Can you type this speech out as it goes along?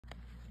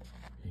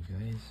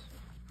guys,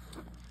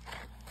 so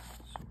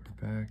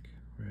we're back.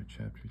 We're at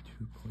chapter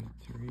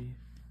 2.3.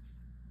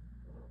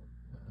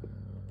 Yeah,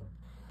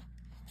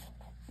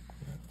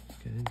 let's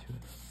get into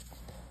it.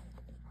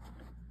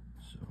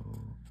 So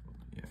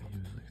yeah, he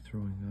was like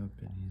throwing up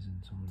and he's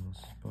in someone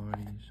else's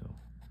body. So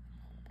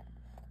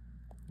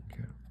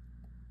okay,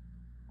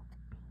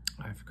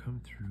 I've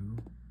come through.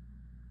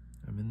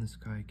 I'm in the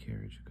sky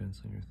carriage, a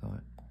gunslinger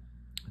thought,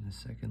 and a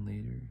second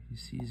later he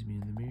sees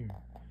me in the mirror.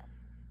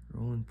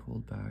 Roland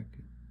pulled back,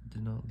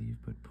 did not leave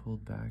but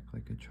pulled back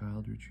like a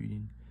child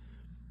retreating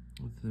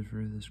with the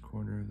furthest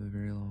corner of a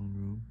very long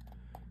room.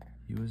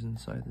 He was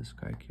inside the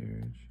sky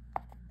carriage.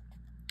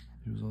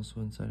 He was also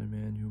inside a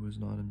man who was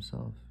not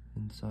himself,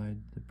 inside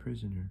the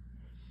prisoner.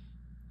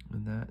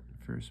 In that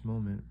first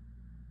moment,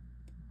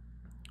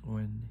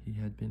 when he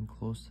had been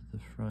close to the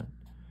front,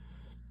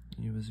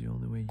 it was the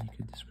only way he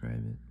could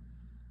describe it.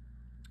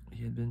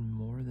 He had been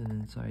more than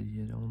inside, he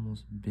had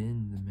almost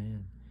been the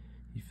man.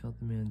 He felt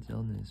the man's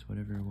illness,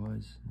 whatever it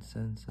was, and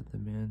sensed that the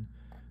man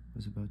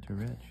was about to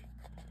retch.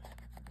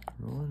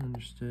 Roland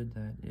understood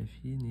that if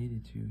he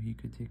needed to, he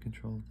could take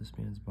control of this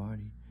man's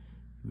body.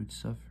 He would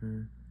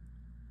suffer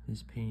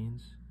his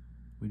pains,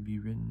 would be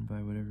ridden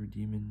by whatever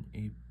demon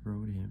ape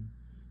rode him,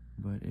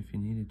 but if he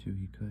needed to,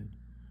 he could.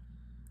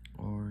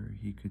 Or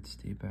he could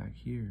stay back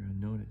here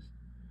unnoticed.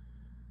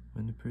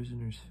 When the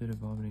prisoner's fit of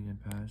vomiting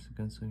had passed, the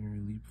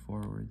gunslinger leaped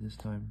forward, this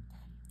time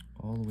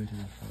all the way to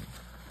the front.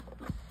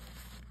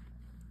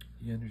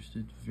 He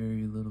understood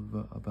very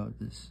little about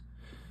this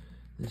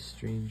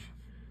strange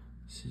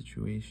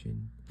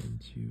situation,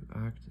 and to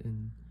act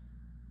in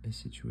a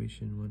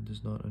situation one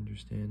does not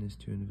understand is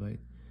to invite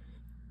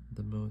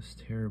the most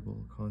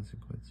terrible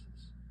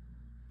consequences.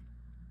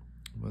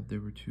 But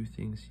there were two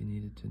things he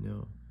needed to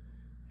know,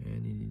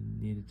 and he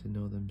needed to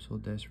know them so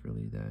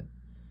desperately that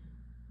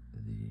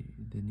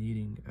the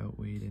needing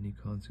outweighed any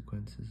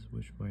consequences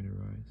which might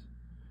arise.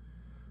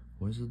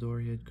 Was the door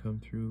he had come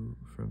through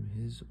from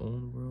his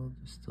own world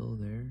still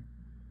there?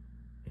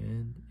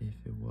 And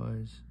if it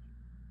was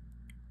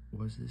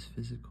this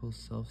physical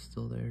self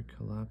still there,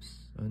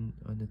 collapsed,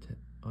 untenanted,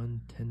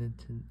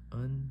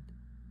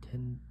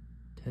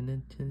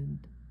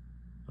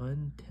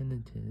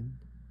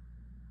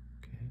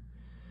 okay,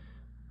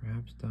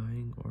 perhaps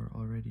dying or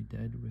already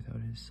dead,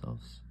 without his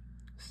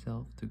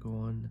self to go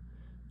on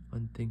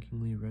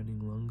unthinkingly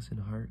running lungs and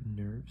heart and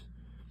nerves?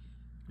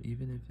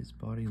 Even if his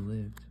body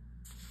lived,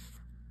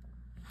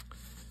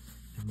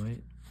 it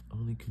might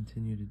only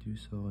continue to do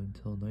so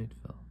until night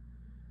fell.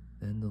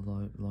 Then the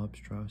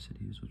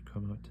lobstrosities would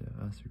come out to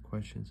ask their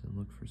questions and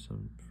look for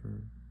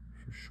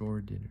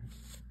shore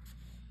dinners.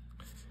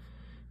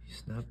 He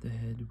snapped the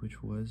head,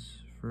 which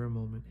was for a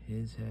moment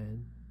his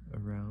head,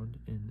 around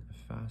in a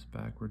fast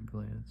backward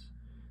glance.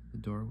 The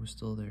door was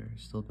still there,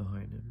 still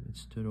behind him. It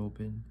stood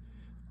open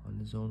on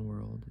his own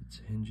world, its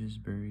hinges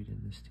buried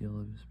in the steel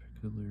of his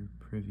peculiar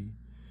privy.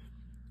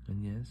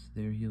 And yes,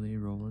 there he lay,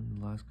 Roland,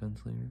 the last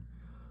gunslinger,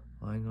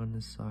 lying on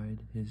his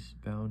side, his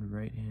bound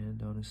right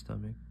hand on his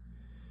stomach.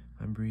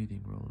 I'm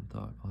breathing, Roland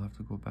thought. I'll have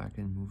to go back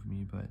and move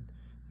me, but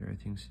there are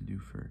things to do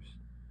first.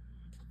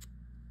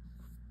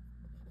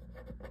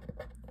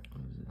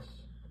 What is this?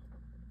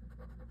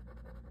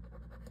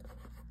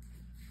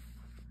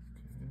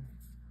 Okay.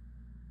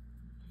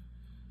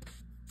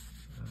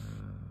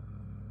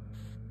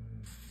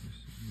 Things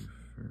to do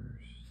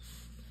first.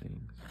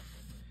 Things.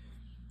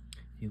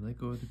 He let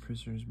go of the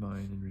prisoner's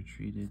mind and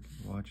retreated,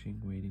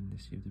 watching, waiting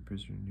to see if the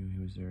prisoner knew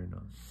he was there or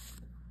not.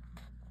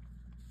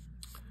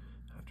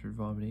 After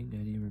vomiting,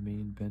 Eddie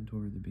remained bent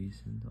over the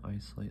basin,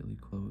 eyes slightly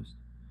closed.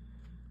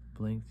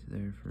 Blanked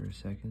there for a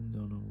second,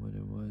 don't know what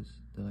it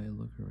was. Did I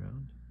look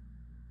around?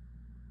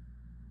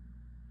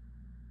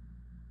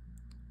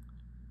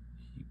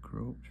 He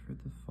groped for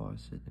the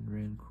faucet and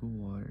ran cool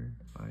water,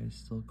 eyes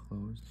still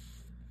closed.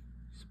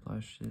 He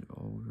splashed it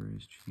all over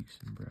his cheeks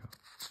and brow.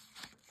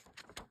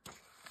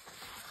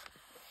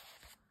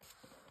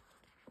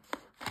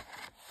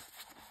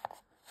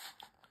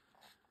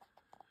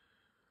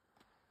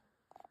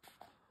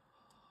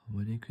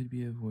 When it could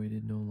be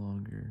avoided no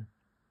longer,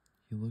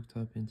 he looked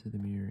up into the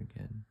mirror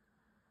again.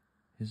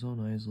 His own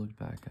eyes looked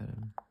back at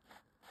him.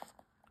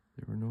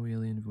 There were no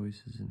alien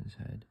voices in his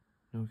head,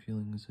 no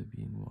feelings of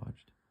being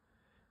watched.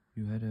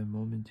 You had a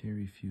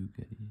momentary fugue,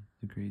 Eddie,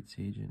 the great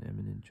sage and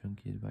eminent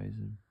junkie advised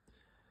him.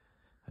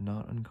 A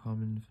not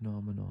uncommon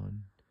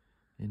phenomenon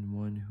in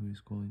one who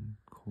is going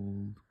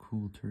cool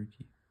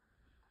turkey.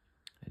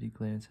 Eddie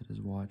glanced at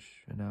his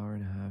watch, an hour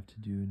and a half to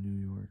New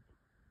York.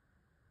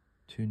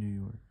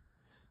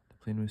 The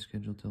plane was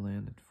scheduled to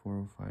land at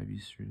 4:05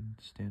 Eastern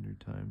Standard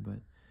Time, but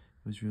it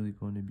was really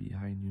going to be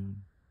high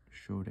noon,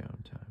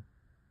 showdown time.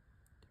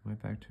 He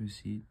went back to his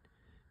seat.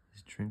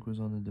 His drink was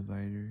on the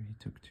divider. He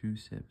took 2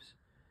 sips,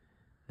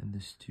 and the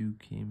stew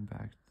came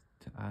back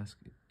to ask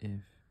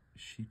if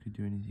she could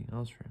do anything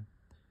else for him.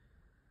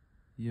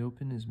 He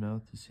opened his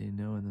mouth to say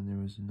no, and then there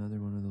was another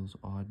one of those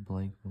odd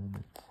blank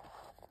moments.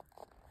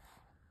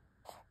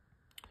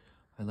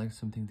 I'd like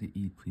something to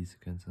eat, please,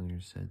 the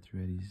gunslinger said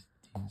through Eddie's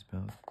Dean's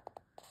mouth.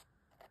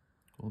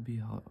 We'll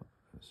be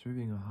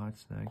serving a hot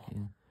snack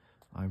in.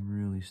 I'm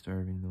really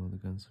starving, though, the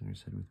gunslinger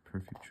said with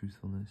perfect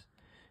truthfulness.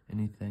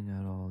 Anything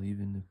at all,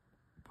 even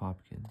a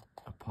popkin.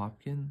 A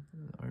popkin?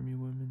 The army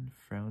woman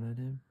frowned at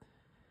him.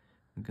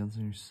 The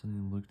gunslinger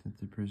suddenly looked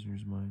into the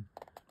prisoner's mind.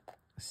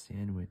 A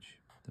sandwich.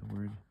 The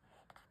word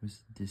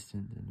was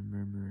distant and a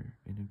murmur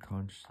in a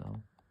conch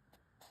shell.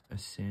 A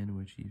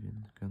sandwich,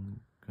 even, the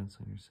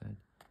gunslinger said.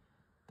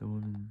 The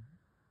woman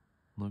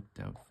looked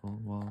doubtful.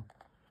 Well,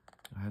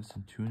 I have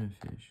some tuna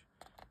fish.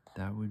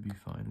 That would be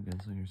fine, the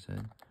gunslinger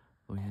said,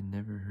 though he had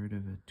never heard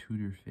of a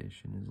Tudor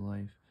fish in his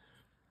life.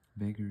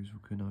 Beggars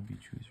could not be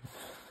choosers.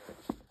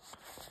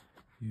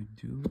 You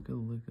do look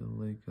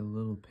a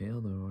little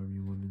pale, though, army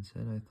woman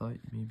said. I thought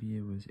maybe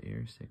it was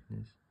air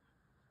sickness.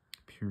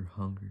 Pure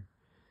hunger.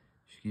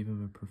 She gave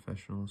him a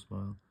professional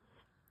smile.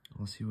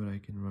 I'll see what I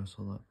can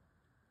rustle up.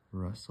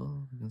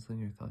 Rustle? The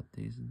gunslinger thought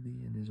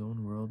dazedly. In his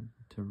own world,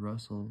 to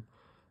rustle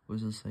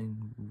was a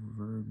slang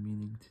verb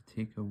meaning to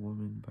take a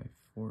woman by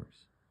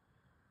force.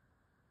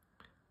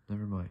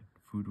 Never mind,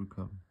 food would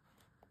come.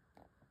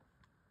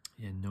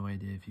 He had no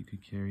idea if he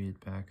could carry it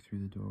back through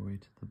the doorway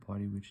to the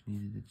body which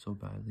needed it so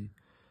badly,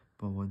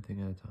 but one thing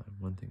at a time,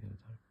 one thing at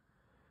a time.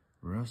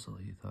 Rustle,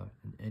 he thought,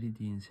 and Eddie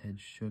Dean's head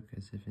shook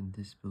as if in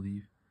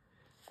disbelief,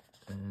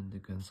 and the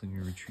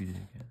gunslinger retreated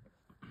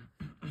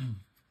again.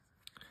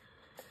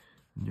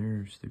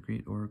 Nerves, the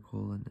great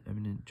oracle and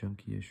eminent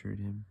junkie assured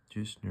him.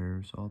 Just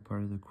nerves, all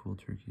part of the cool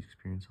turkey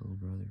experience, little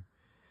brother.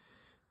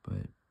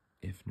 But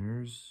if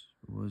nerves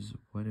was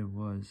what it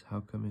was, how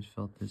come it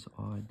felt this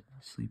odd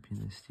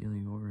sleepiness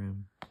stealing over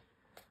him?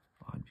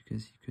 Odd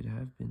because he could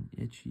have been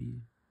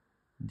itchy,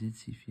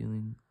 ditzy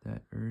feeling,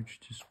 that urge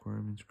to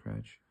squirm and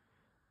scratch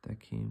that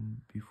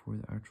came before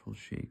the actual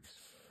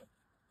shakes.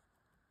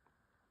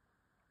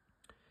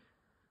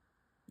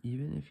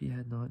 Even if he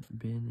had not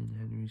been in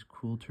Henry's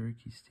cool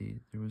turkey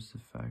state, there was the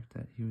fact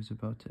that he was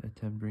about to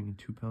attempt bringing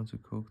 2 pounds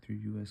of coke through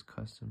U.S.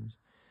 Customs,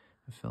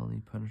 a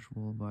felony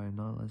punishable by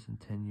not less than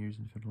 10 years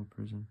in federal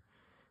prison,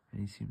 and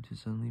he seemed to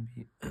suddenly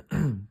be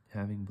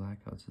having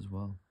blackouts as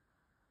well.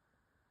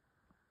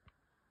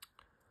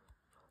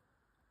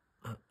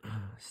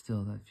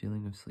 Still, that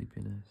feeling of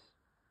sleepiness.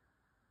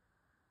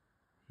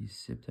 He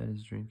sipped at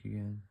his drink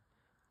again,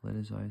 let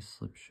his eyes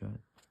slip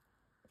shut.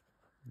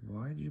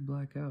 Why did you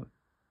black out?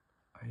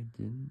 I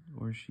didn't,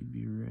 or she'd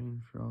be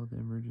running for all the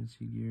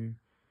emergency gear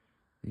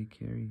they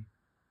carry.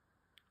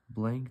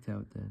 Blanked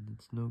out then.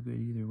 It's no good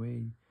either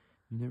way.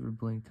 You never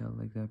blanked out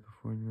like that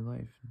before in your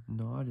life.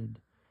 Nodded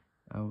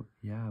out,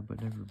 yeah,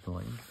 but never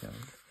blanked out.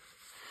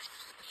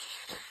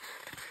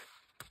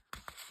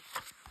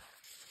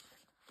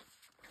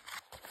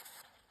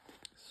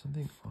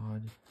 Something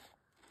odd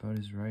about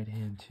his right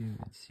hand, too.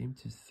 It seemed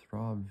to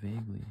throb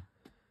vaguely,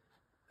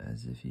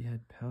 as if he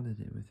had pounded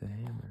it with a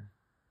hammer.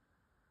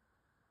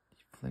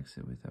 He flexed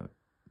it without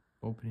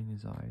opening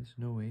his eyes.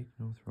 No ache,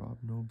 no throb,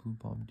 no blue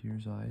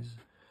bombardier's eyes.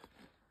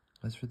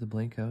 As for the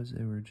blankouts,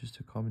 they were just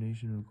a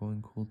combination of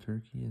going cold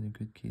turkey and a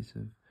good case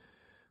of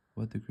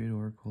what the great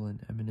oracle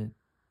and eminent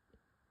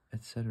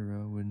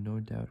etc. would no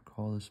doubt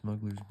call the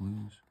smuggler's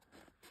blues.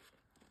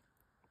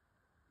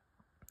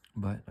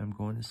 But I'm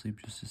going to sleep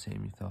just the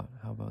same, he thought.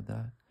 How about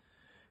that?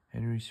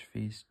 Henry's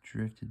face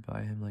drifted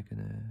by him like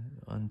an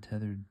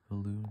untethered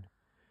balloon.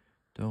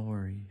 Don't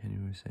worry,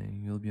 Henry was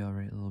saying. You'll be all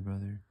right, little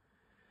brother.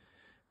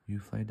 You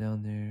fly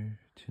down there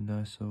to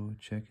Nassau,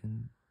 check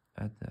in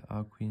at the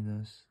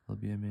Aquinas. There'll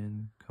be a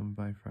man come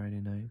by Friday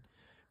night,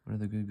 one of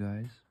the good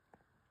guys.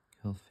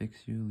 He'll fix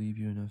you, leave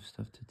you enough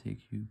stuff to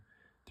take you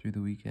through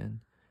the weekend.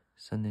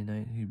 Sunday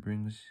night, he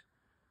brings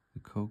the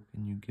coke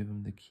and you give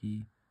him the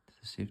key to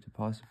the safe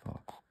deposit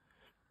box.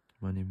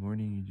 Monday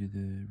morning, you do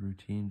the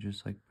routine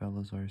just like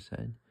Balazar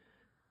said.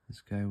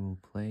 This guy will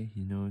play.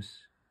 He knows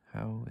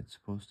how it's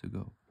supposed to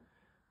go.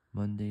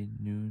 Monday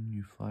noon,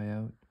 you fly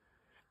out.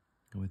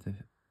 And with a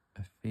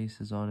face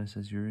as honest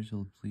as yours,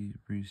 you'll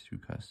breeze through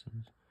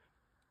customs.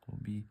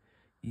 We'll be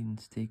eating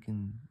steak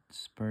and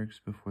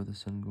sparks before the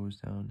sun goes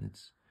down.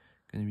 It's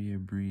going to be a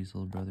breeze,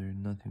 little brother.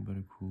 Nothing but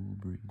a cool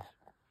breeze.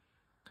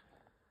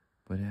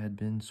 But it had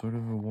been sort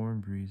of a warm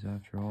breeze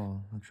after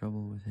all. The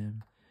trouble with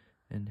him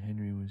and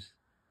Henry was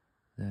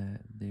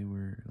that they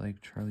were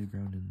like Charlie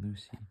Brown and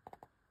Lucy.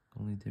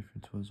 Only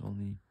difference was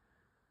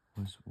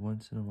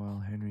once in a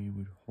while Henry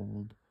would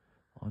hold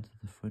onto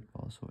the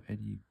football so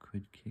Eddie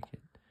could kick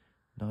it.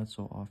 Not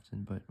so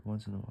often, but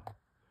once in a while.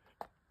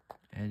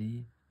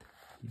 Eddie,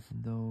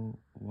 even though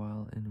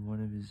while in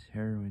one of his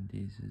heroin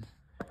days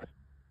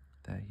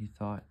that he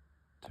thought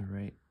to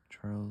write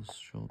Charles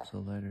Schultz a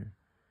letter.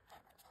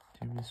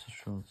 Dear Mr.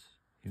 Schultz,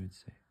 he would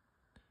say,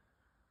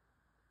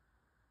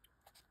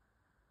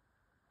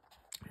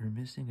 you're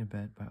missing a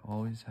bet by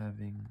always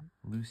having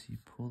Lucy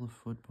pull the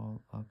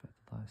football up at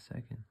the last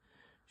second.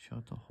 She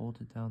ought to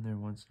hold it down there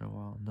once in a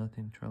while.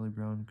 Nothing Charlie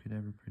Brown could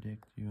ever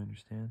predict, you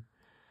understand?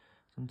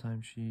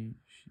 Sometimes she'd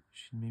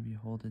maybe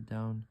hold it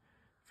down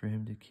for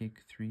him to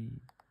kick 3,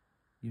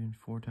 even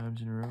 4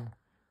 times in a row.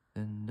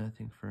 Then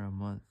nothing for a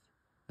month.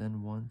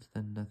 Then once,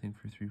 then nothing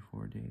for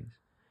 3-4 days.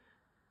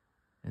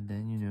 And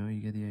then, you know,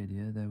 you get the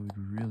idea that would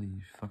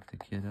really fuck the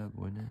kid up,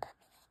 wouldn't it?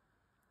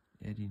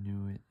 Eddie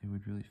knew it. It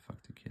would really fuck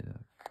the kid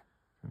up.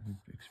 From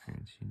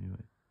experience, he knew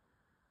it.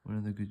 One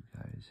of the good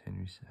guys,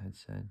 Henry had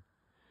said.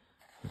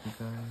 But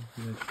the guy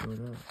who had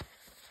showed up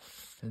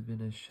had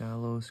been a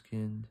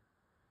shallow-skinned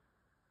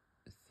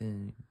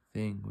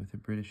thing with a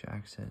British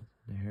accent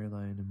and a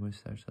hairline and a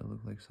mustache that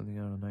looked like something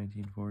out of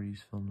 1940s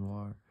film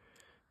noir,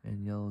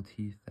 and yellow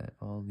teeth that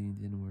all leaned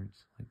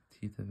inwards like the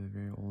teeth of a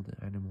very old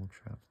animal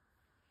trap.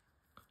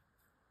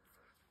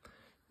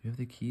 "You have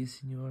the keys,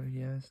 senor?"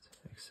 he asked,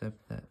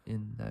 except that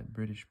in that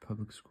British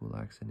public school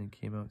accent it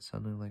came out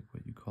sounding like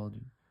what you called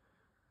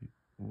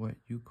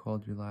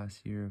your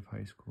last year of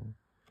high school.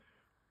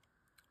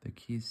 "The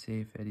key's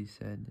safe," Eddie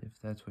said.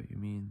 "If that's what you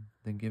mean,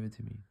 then give it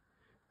to me."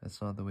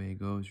 "That's not the way it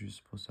goes. You're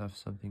supposed to have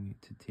something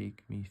to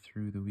take me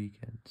through the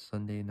weekend.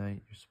 Sunday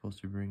night, you're supposed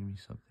to bring me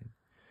something.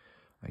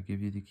 I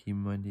give you the key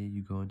Monday,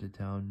 you go into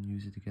town and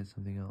use it to get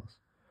something else.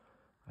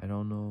 I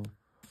don't know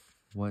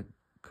what,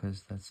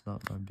 'cause that's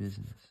not my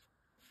business."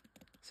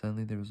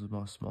 Suddenly there was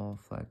a small,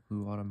 flat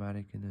blue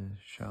automatic in a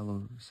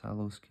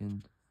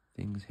sallow-skinned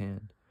thing's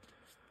hand.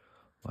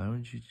 "Why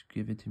don't you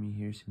give it to me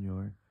here,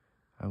 senor?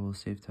 I will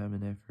save time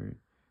and effort,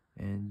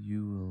 and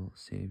you will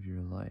save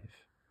your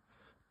life."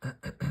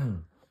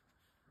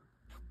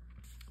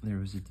 There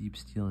was a deep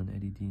steel in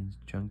Eddie Dean's,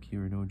 junkie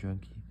or no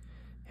junkie.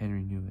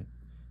 Henry knew it.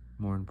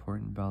 More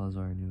important,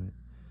 Balazar knew it.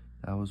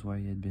 That was why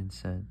he had been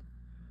sent.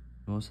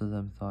 Most of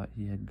them thought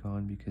he had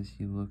gone because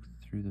he looked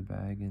through the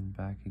bag and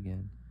back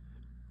again.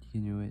 He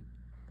knew it.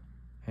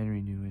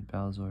 Henry knew it,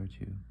 Balazar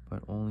too,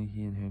 but only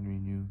he and Henry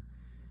knew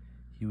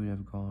he would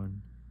have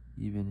gone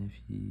even if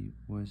he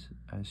was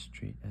as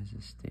straight as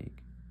a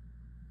stake.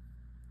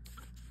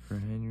 For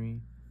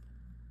Henry,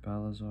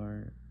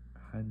 Balazar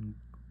hadn't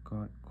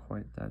got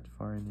quite that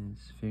far in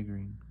his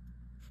figuring,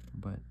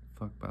 but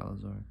fuck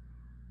Balazar.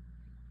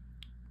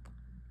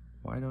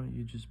 "Why don't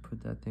you just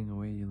put that thing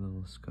away, you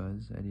little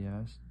scuzz?" Eddie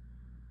asked.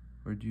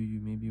 "Or do you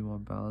maybe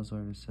want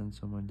Balazar to send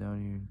someone down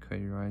here and cut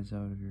your eyes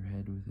out of your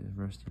head with a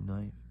rusty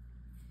knife?"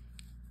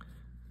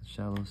 The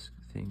shallow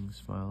thing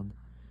smiled.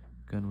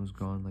 The gun was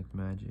gone like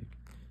magic.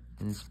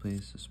 In its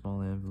place, a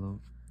small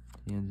envelope.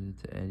 He handed it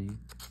to Eddie.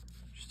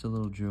 "Just a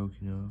little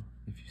joke, you know,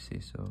 if you say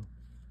so.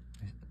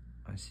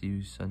 I see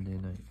you Sunday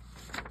night."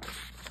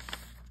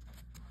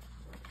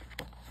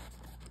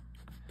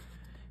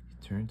 He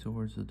turned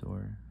towards the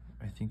door.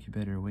 "I think you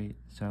better wait."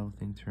 The saddle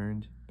thing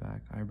turned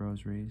back,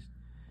 eyebrows raised.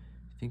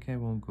 "You think I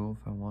won't go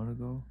if I want to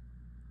go?"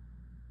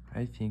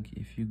 "I think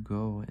if you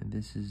go and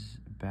this is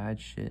bad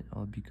shit,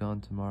 I'll be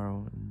gone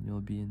tomorrow and you'll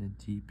be in a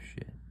deep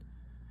shit."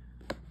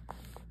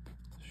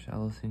 The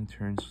shallow thing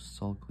turned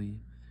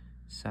sulkily,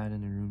 sat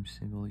in a room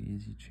single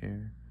easy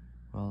chair,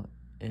 while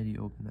Eddie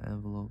opened the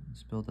envelope and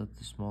spilled out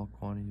the small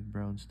quantity of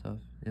brown stuff.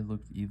 It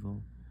looked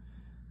evil.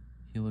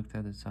 He looked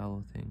at the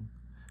shallow thing.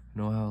 "I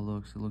know how it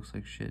looks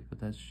like shit, but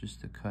that's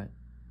just a cut."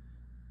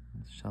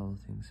 The shallow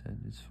thing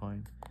said, "It's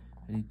fine."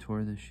 Eddie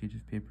tore the sheet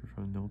of paper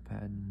from a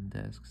notepad in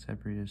the desk,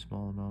 separated a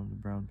small amount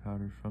of brown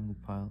powder from the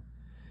pile,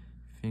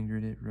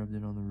 fingered it, rubbed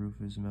it on the roof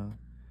of his mouth.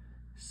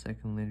 A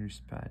second later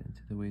spat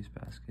into the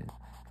wastebasket.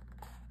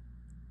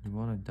 "You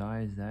want to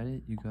die, is that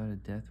it? You got a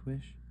death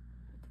wish?"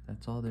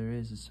 "That's all there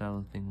is." The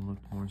sallow thing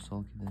looked more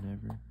sulky than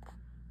ever.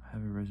 "I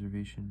have a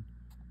reservation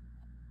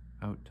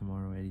out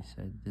tomorrow," Eddie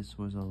said. This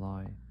was a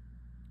lie,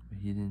 but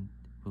he didn't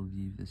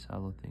believe the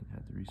sallow thing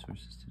had the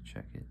resources to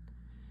check it.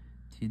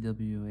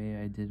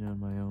 "TWA, I did it on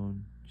my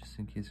own, just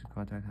in case a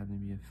contact happened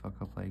to be a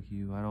fuck-up like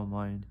you. I don't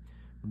mind.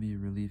 It'll be a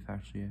relief,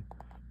 actually.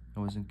 I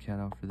wasn't cut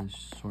out for this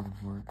sort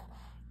of work."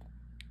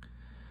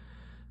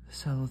 The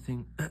sallow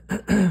thing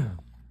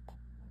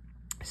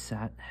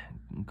sat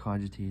and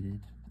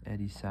cogitated.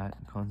 Eddie sat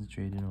and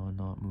concentrated on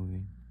not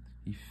moving.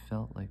 He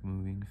felt like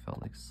moving,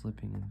 felt like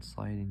slipping and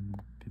sliding,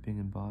 pipping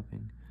and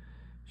bopping,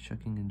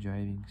 shucking and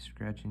jiving,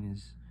 scratching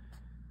his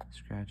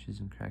scratches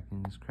and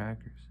cracking his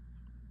crackers.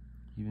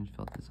 He even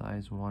felt his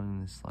eyes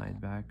wanting to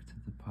slide back to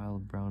the pile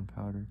of brown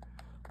powder,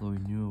 although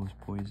he knew it was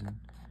poison.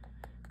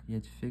 He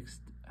had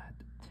fixed at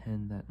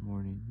 10 that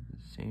morning. The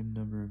same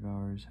number of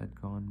hours had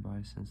gone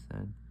by since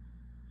then.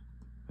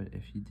 But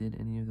if he did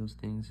any of those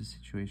things, the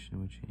situation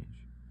would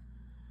change.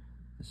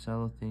 The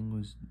sallow thing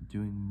was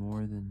doing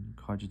more than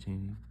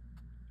cogitating.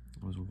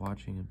 It was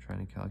watching him,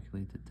 trying to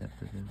calculate the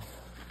depth of him.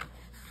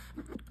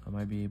 "I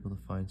might be able to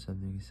find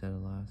something," he said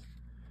at last.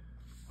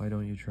 "Why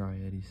don't you try?"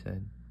 Eddie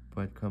said.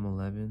 "But come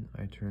 11,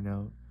 I turn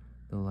out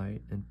the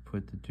light and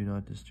put the do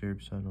not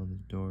disturb sign on the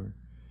door.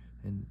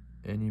 And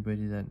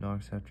anybody that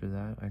knocks after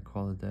that, I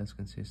call the desk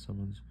and say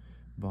someone's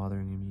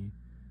bothering me.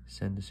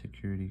 Send a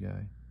security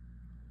guy."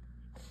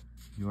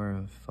 "You are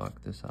a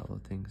fuck," the sallow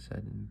thing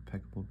said in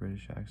impeccable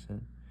British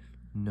accent.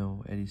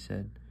 "No," Eddie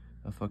said.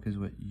 "A fuck is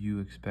what you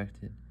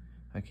expected.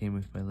 I came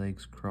with my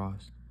legs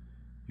crossed.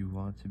 You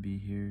want to be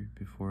here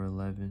before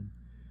 11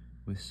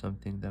 with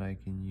something that I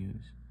can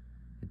use.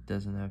 It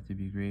doesn't have to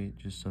be great,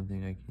 just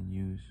something I can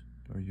use,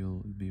 or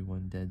you'll be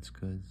one dead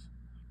scuzz."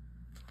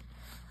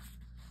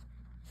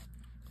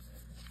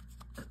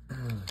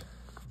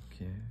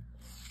 Okay.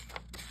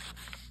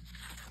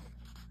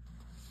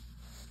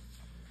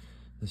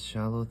 The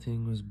shallow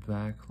thing was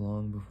back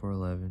long before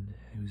 11.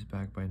 He was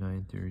back by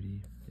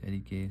 9:30.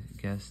 Eddie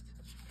guessed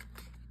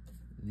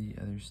the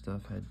other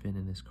stuff had been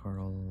in his car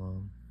all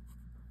along.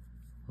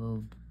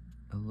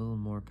 A little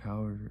more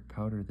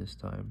powder this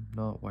time.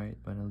 Not white,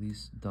 but at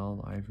least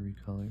dull ivory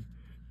color,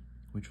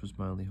 which was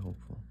mildly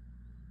hopeful.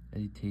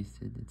 Eddie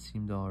tasted. It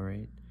seemed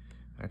alright.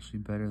 Actually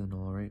better than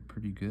alright.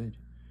 Pretty good.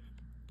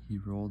 He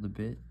rolled a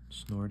bit,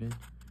 snorted.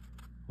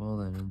 Well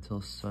then,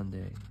 until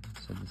Sunday,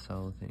 said the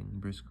sallow thing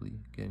briskly,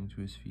 getting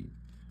to his feet.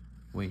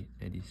 Wait,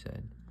 Eddie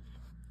said,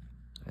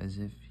 as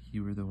if he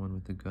were the one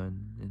with the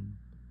gun.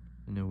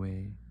 In a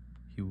way,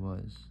 he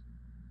was.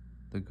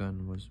 The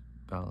gun was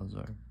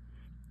Balazar.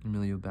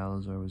 Emilio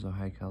Balazar was a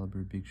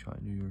high-caliber big shot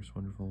in New York's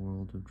wonderful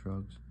world of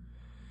drugs.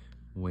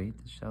 Wait,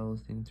 the shallow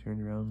thing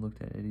turned around and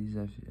looked at Eddie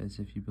as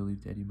if he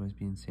believed Eddie must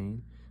be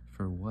insane.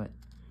 For what?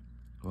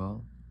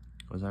 Well,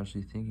 I was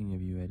actually thinking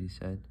of you, Eddie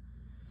said.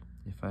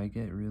 If I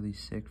get really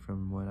sick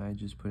from what I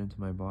just put into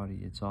my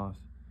body, it's off.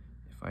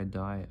 If I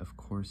die, of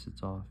course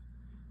it's off.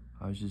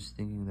 I was just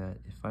thinking that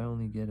if I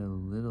only get a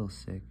little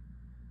sick,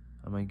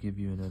 I might give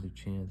you another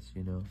chance,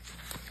 you know?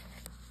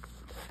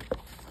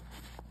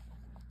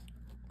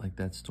 Like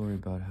that story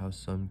about how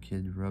some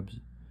kid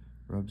rubs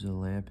a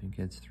lamp and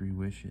gets 3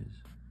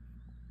 wishes.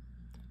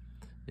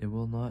 It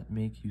will not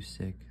make you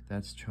sick.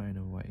 That's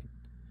China White.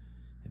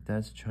 If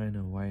that's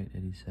China White,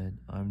 Eddie said,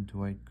 I'm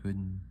Dwight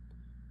Gooden.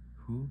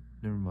 Who?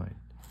 Never mind.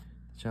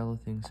 The shallow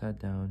thing sat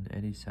down.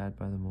 Eddie sat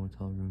by the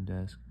motel room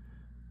desk,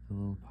 the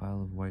little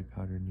pile of white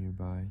powder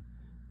nearby.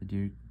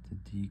 The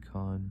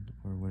decon,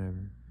 or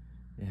whatever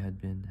it had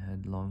been,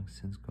 had long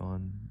since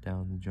gone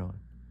down the John.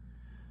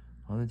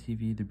 On the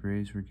TV, the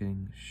Braves were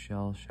getting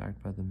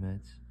shell-shocked by the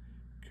Mets,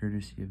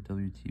 courtesy of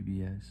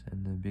WTBS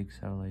and the big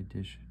satellite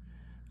dish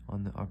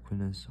on the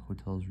Aquinas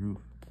Hotel's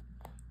roof.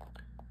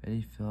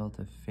 Eddie felt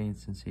a faint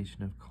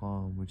sensation of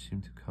calm which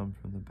seemed to come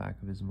from the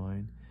back of his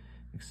mind,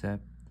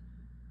 except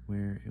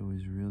where it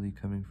was really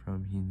coming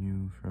from he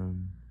knew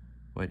from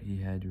what he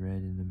had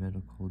read in the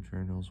medical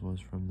journals was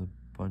from the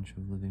bunch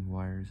of living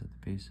wires at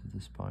the base of the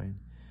spine,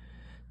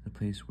 the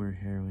place where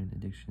heroin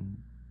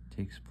addiction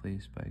takes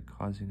place by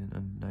causing an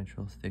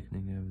unnatural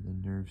thickening of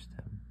the nerve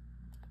stem.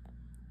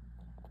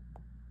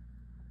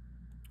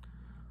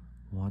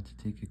 Want to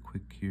take a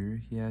quick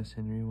cure? He asked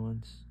Henry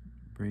once.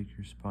 Break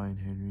your spine,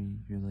 Henry.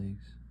 Your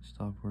legs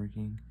stop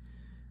working,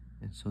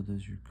 and so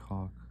does your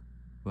cock.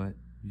 But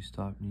you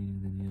stop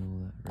needing the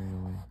needle right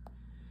away.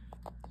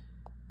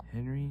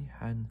 Henry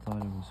hadn't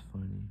thought it was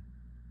funny.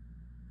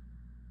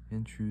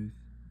 In truth,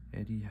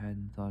 Eddie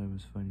hadn't thought it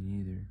was funny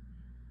either.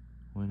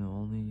 When the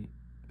only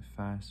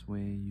fast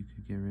way you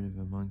could get rid of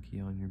a monkey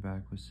on your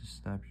back was to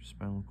snap your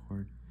spinal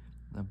cord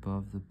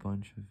above the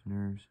bunch of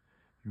nerves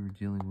you were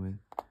dealing with,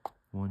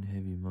 one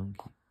heavy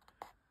monkey.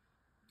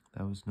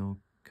 That was no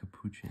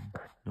capuchin,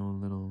 no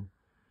little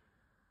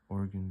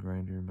organ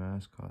grinder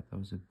mascot. That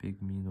was a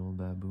big, mean old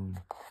baboon.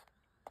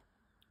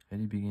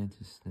 Eddie began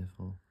to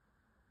sniffle.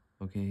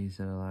 Okay, he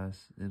said at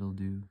last, it'll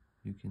do.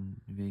 You can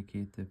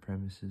vacate the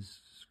premises,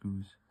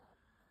 Scoos.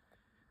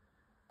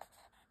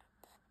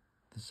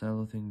 The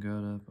sallow thing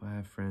got up. I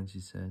have friends,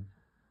 he said.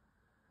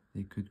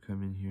 They could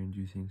come in here and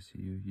do things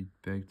to you. You'd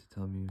beg to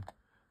tell me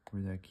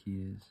where that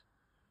key is.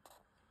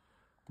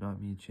 Not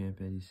me,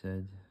 champ, Eddie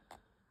said.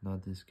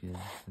 Not this kid,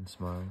 and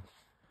smiled.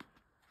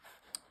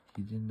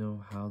 He didn't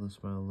know how the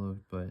smile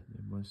looked, but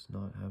it must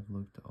not have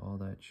looked all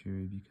that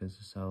cheery because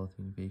the sallow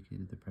thing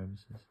vacated the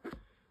premises.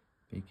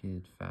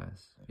 Vacated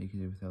fast,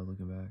 vacated without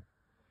looking back.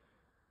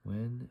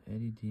 When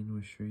Eddie Dean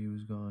was sure he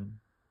was gone,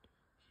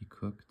 he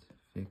cooked,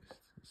 fixed,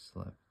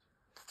 slept.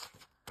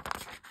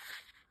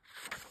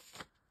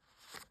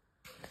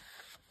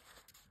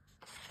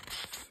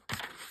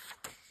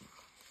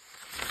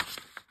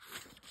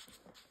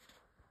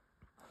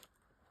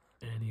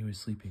 And he was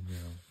sleeping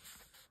now.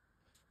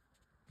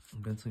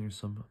 Gunslinger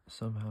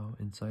somehow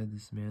inside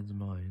this man's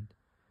mind,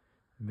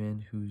 a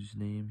man whose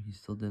name he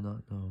still did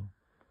not know,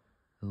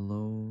 the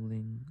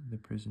lowling the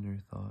prisoner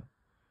thought.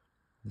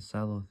 The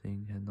sallow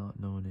thing had not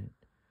known it,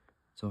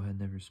 so had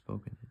never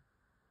spoken it.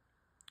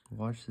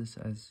 Watched this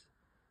as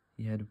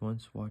he had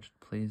once watched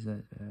plays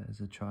as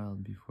a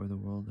child before the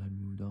world had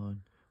moved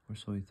on, or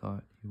so he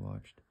thought he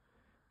watched,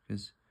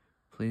 because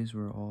plays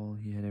were all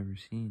he had ever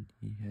seen.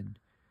 He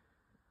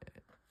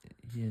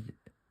had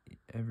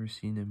ever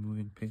seen a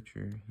moving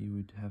picture, he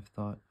would have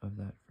thought of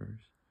that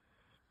first.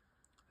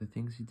 The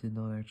things he did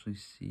not actually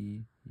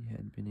see, he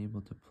had been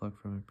able to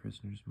pluck from a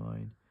prisoner's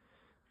mind,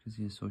 because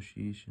the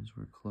associations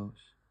were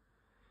close.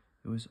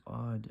 It was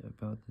odd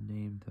about the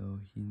name, though.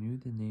 He knew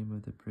the name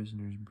of the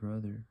prisoner's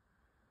brother,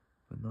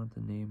 but not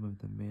the name of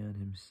the man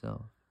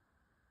himself.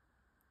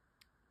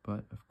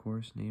 But, of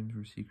course, names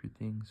were secret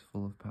things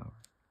full of power.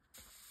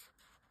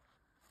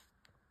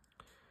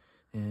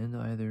 And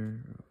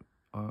either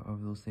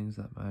of those things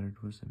that mattered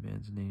was the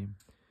man's name.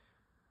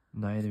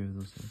 Neither of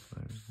those things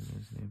mattered was the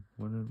man's name.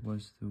 One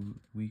was the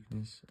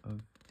weakness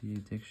of the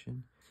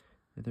addiction.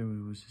 The other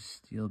was a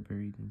steel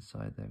buried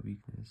inside that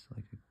weakness,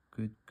 like a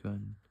good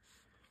gun.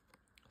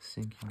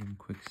 sinking in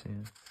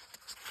quicksand.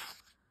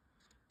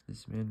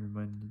 This man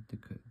reminded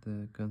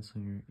the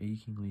gunslinger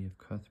achingly of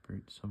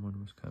Cuthbert. Someone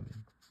was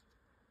coming.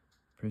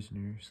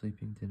 Prisoner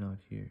sleeping did not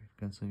hear.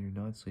 Gunslinger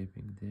not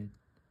sleeping did.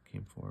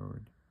 Came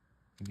forward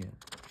again.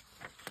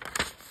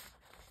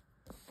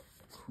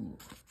 Cool.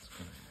 It's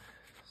gonna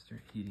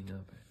start heating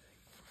up, I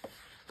think.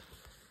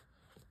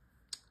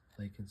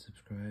 Like and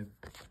subscribe.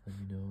 Let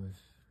me know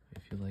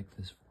if you like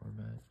this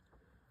format,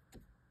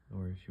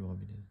 or if you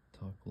want me to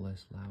talk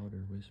less loud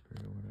or whisper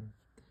or whatever.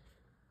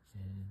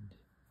 And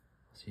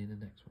I'll see you in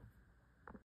the next one.